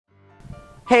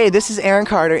Hey, this is Aaron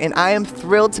Carter, and I am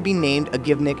thrilled to be named a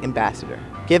Givenik ambassador.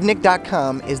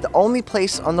 Givenik.com is the only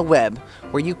place on the web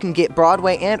where you can get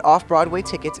Broadway and off-Broadway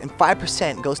tickets, and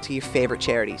 5% goes to your favorite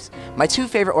charities. My two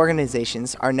favorite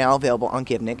organizations are now available on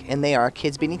Givenik, and they are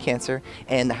Kids Beating Cancer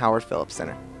and the Howard Phillips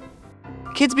Center.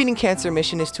 Kids Beating Cancer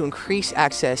mission is to increase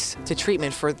access to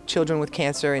treatment for children with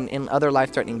cancer and other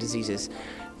life-threatening diseases.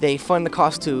 They fund the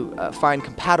cost to find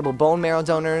compatible bone marrow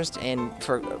donors and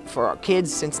for our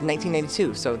kids since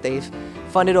 1992. So they've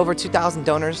funded over 2,000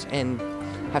 donors and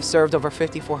have served over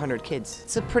 5,400 kids.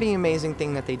 It's a pretty amazing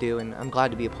thing that they do, and I'm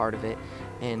glad to be a part of it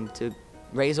and to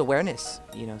raise awareness,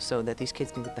 so that these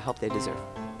kids can get the help they deserve.